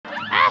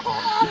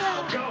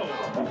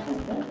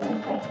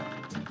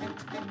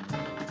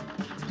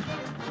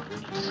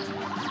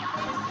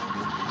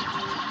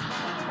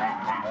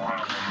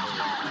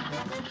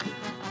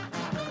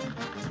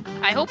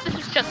I hope this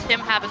is just him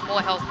having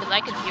more health, because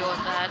I can deal with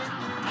that.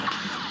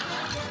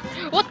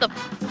 What the?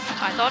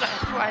 I thought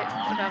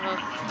whatever.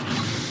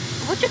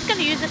 We're just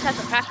gonna use this as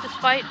a practice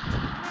fight.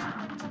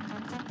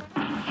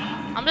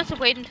 I'm just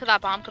waiting until that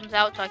bomb comes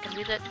out so I can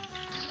use it.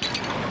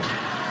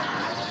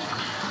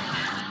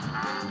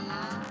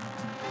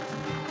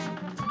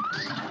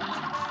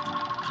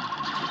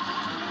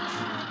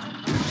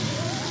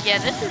 Yeah,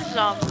 this is,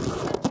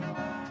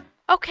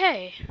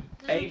 okay.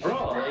 This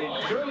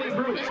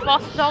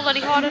boss is already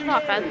hard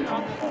enough,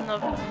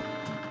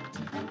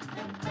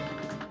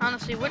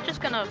 honestly, we're just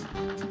gonna...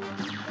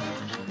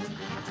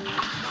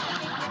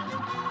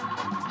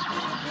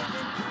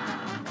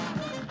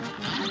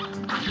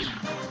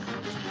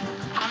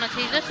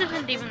 Honestly, this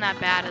isn't even that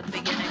bad at the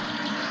beginning.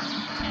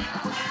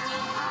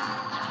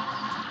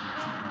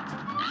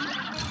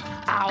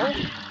 Ow.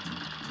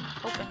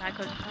 Hoping I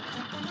could...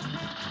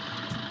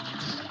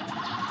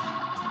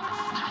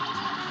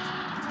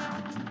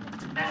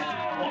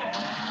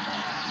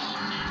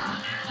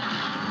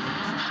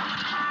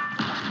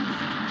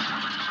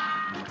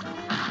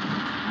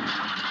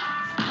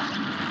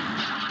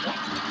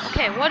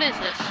 Okay, what is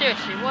this?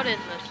 Seriously, what is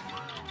this?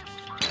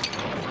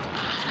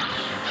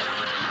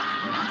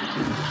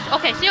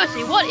 Okay,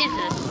 seriously, what is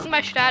this? I think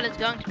my strat is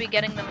going to be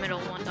getting the middle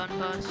one done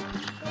first.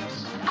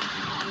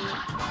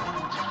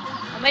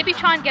 Or maybe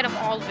try and get them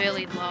all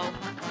really low.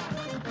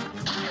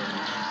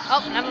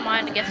 Oh, never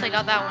mind. I guess I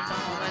got that one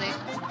done already.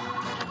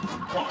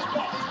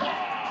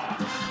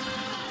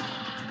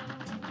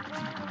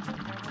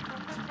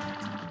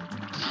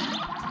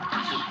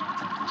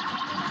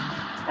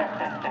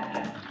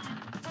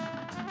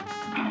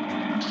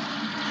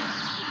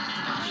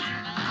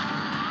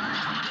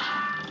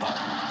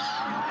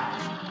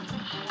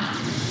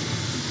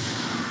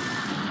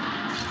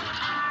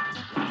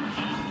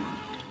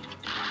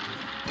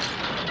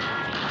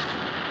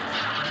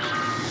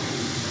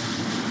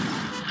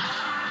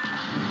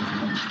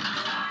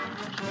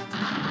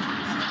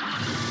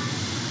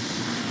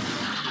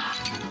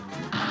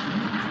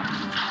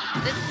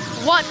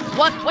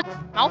 What?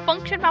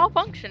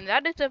 Malfunction?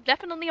 That is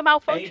definitely a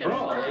malfunction.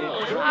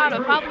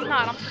 Probably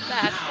not. I'm just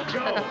bad.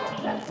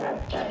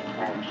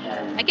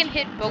 I can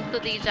hit both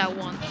of these at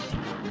once.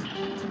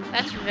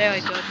 That's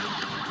very good.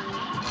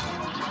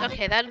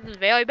 Okay, that is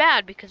very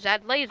bad because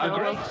that laser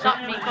will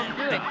stop me from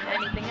doing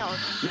anything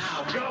else.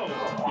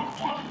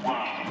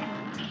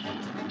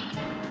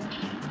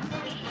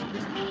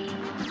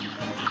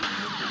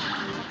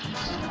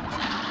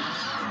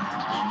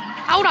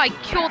 How'd I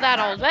kill that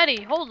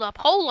already? Hold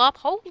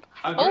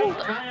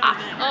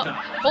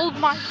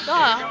my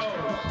stuff.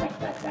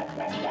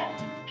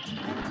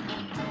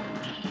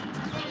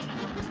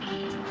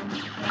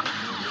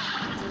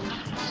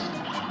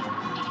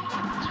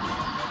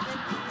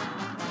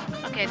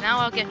 Okay, now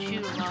I'll get you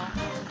low.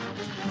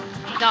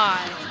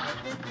 Die.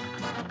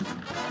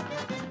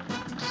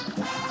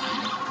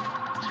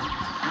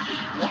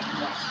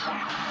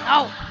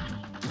 No!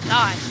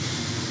 Die.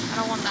 I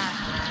don't want that.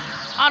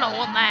 I don't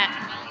want that.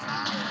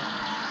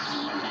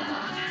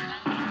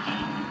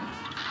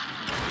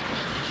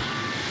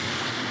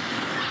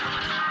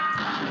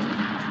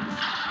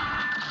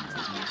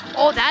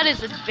 Oh, that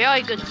is a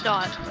very good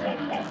start.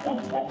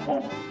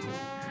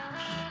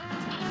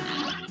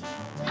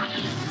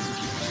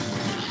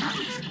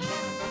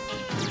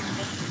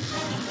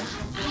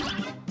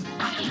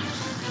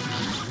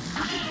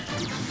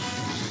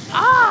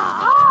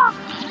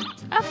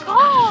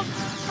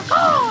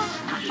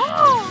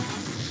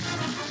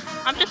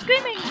 I'm just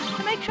screaming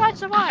to make sure I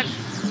survive.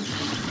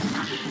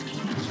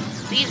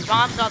 These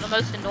bombs are the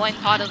most annoying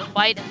part of the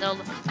fight, and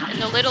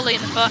they're literally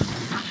in the first,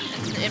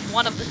 in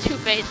one of the two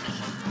phases.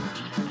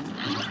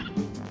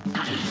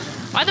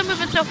 Why are they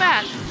moving so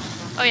fast?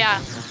 Oh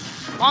yeah,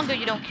 the longer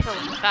you don't kill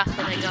them, the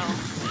faster they go.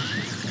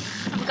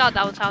 I forgot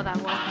that was how that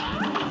worked.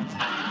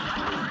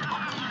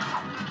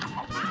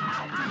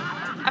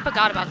 I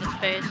forgot about this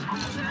phase.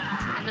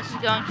 And this is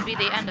going to be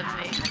the end of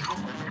me.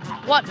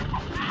 What?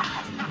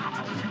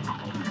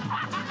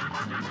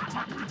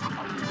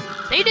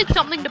 They did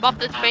something to buff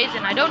this phase,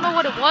 and I don't know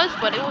what it was,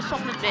 but it was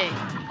something big.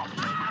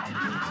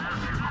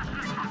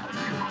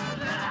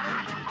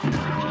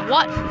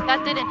 What?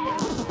 That didn't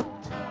hit.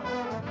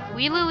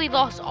 We literally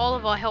lost all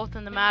of our health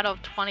in the matter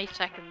of 20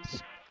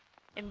 seconds.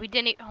 And we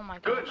didn't oh my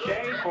god. Good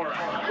game for us.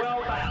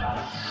 Well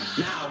done.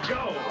 Now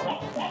go!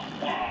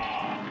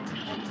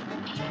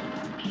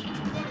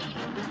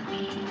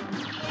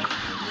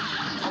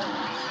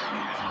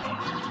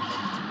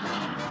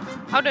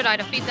 How did I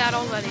defeat that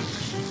already?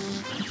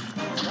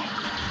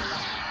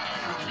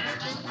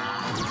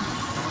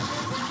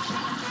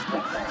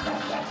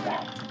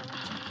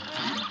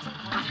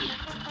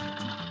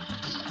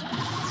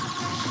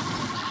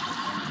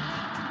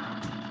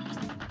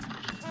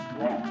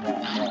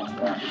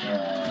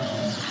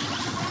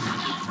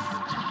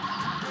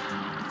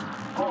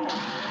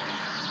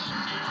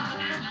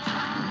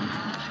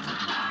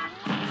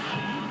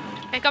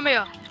 Hey, come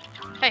here.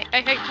 Hey,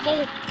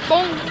 boom,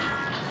 boom.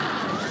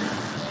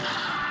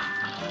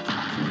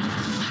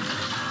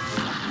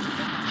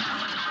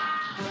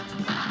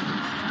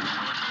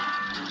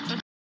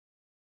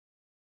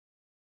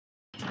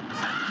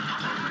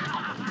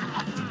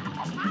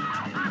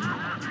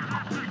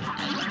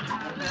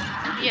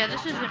 Yeah,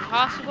 this is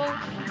impossible.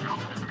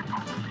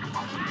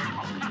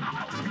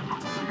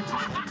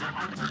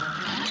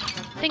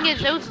 Thing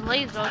is, those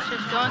lasers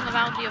just going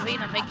around the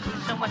arena makes it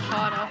so much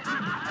harder.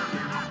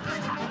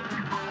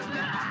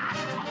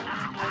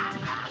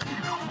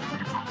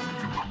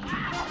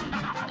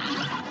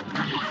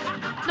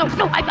 No,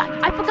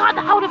 I forgot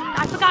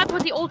I forgot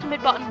what the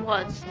ultimate button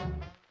was.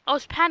 I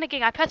was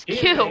panicking, I pressed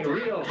Q.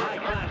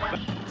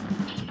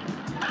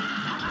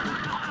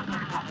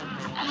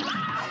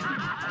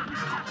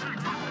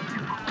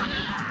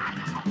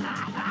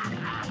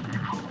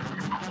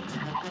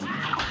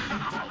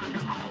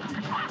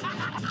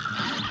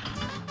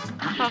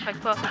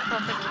 Perfect.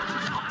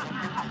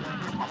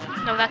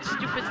 No, that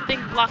stupid thing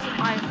blocking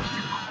my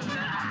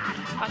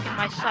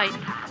sight.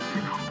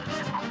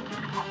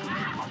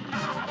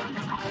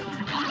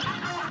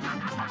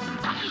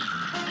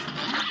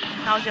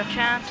 Now's your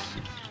chance.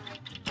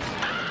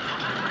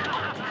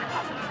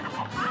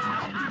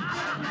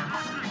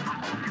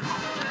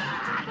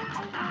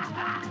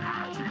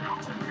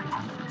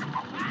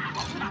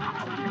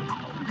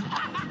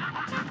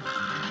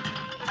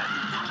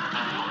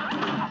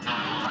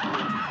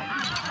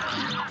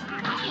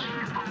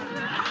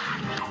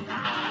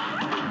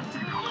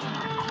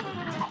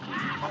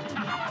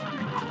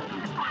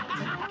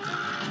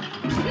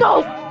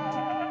 No!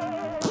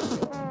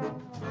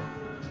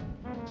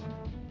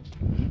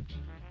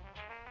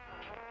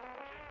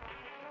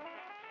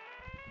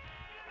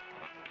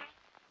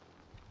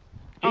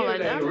 Oh, like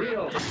that?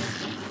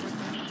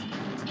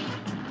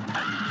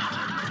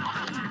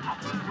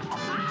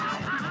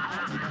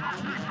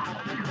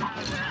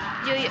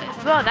 Yeah,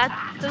 bro,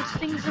 those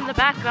things in the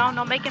background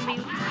are making me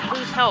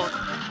lose health.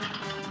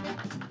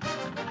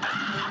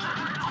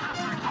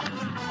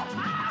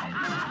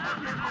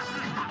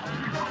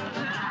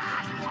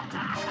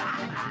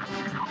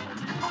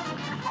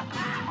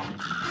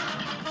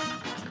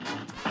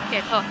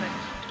 Okay, perfect.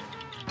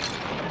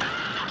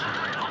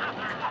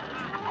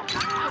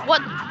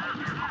 What?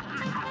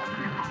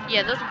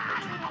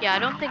 Yeah, I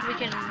don't think we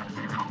can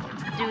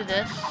do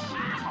this.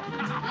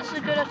 This is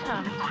a good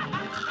attempt.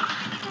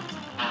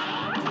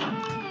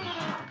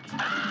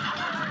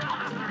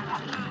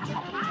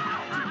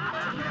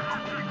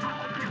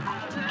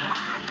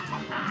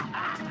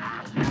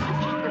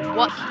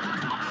 What?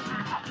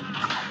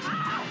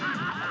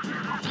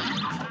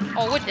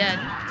 Oh, we're dead.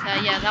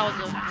 Yeah, that was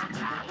a...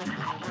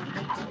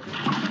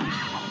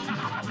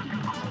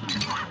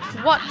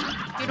 What?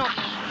 You don't...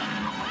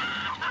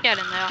 Get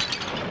in there.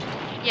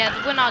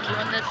 Yeah, we're not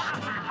doing this.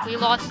 We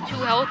lost 2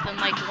 health in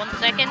like 1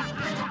 second.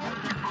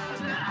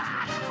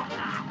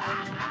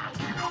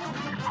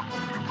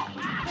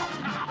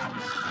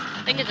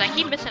 Thing is, I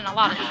keep missing a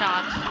lot of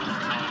shots.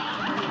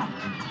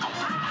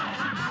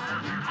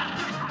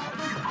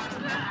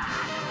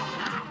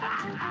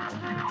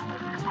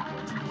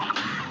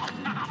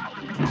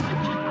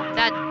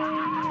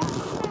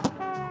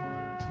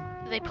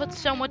 They put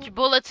so much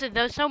bullets in,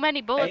 there's so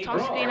many bullets on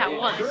screen at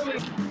once.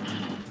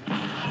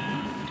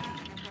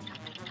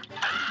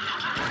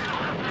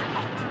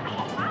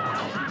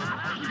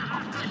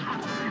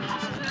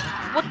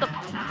 What the?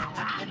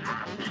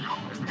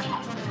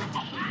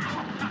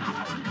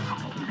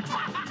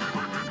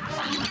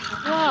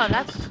 Whoa,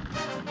 that's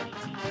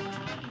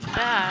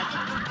bad.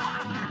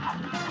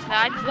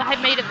 I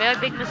made a very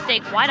big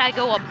mistake. Why'd I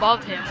go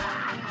above him?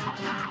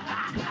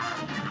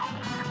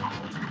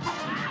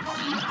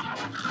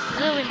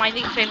 Literally my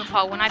least favorite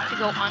part, when I have to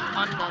go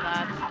under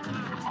that.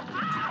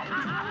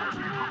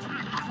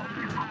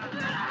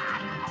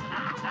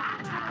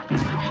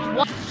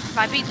 What if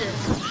I beat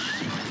this?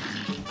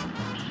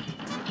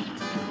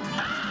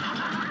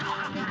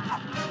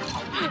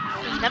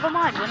 Never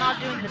mind, we're not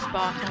doing this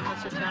boss on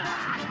this attempt.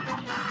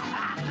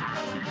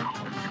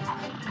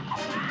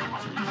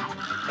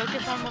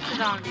 Focus on what's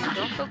around you.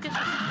 Don't focus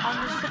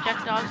on this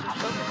projectile, just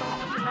focus on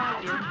what's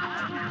around you.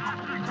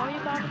 That's all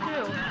you gotta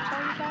do. That's all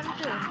you gotta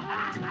do.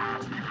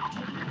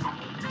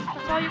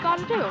 That's all you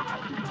gotta do.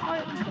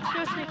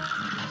 Seriously,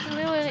 that's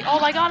literally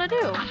all I gotta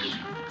do.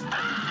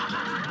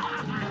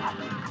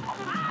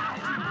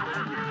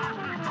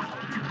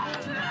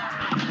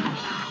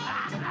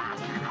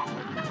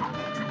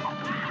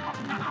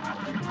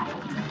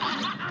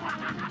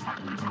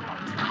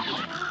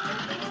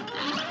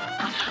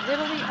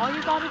 Literally, all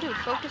you gotta do,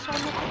 focus on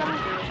what you're gonna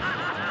do.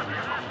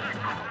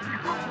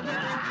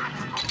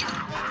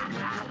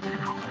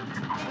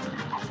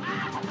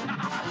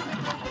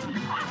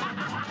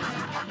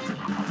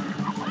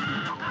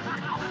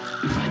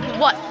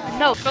 What?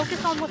 No,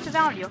 focus on what's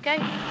around you, okay?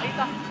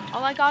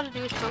 All I gotta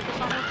do is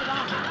focus on what's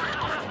around me.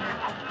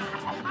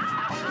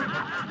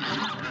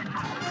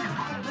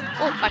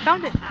 Oh, I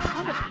found it! I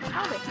found it! I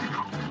found it!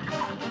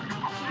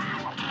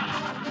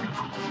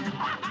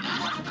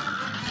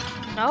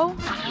 No?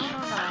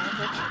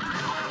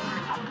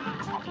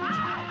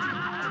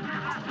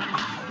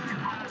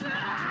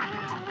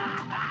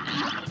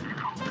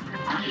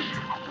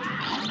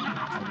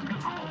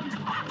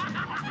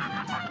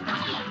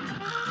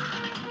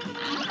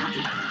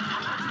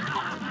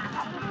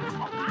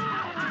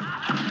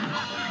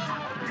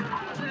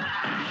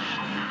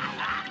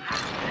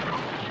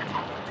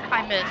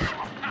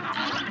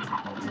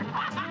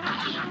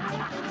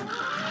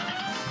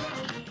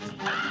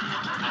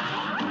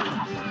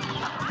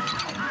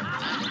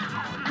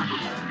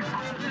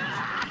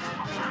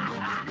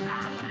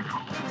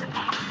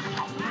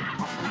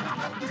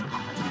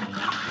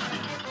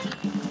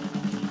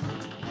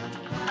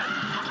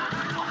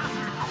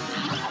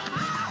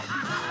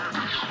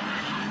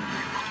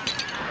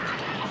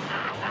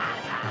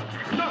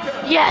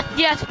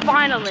 Yes,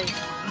 finally.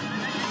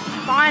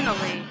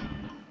 Finally.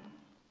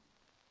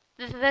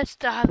 This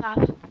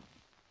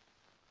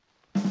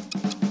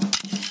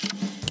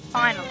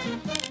Finally.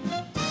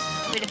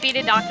 We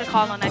defeated Dr.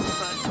 Kahl on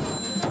Expert.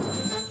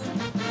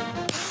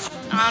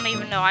 I don't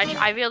even know.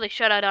 I really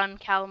should have done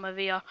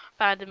Calamavia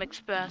Random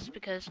Express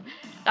because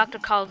Dr.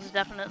 Kahl is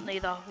definitely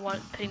the one,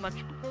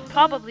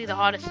 probably the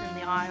hardest in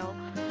the aisle.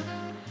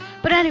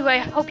 But anyway,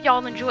 I hope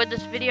y'all enjoyed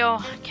this video.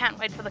 Can't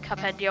wait for the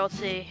Cuphead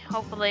DLC.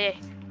 Hopefully,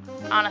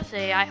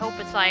 honestly, I hope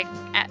it's like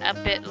a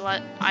bit.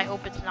 I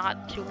hope it's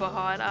not super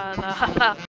hard.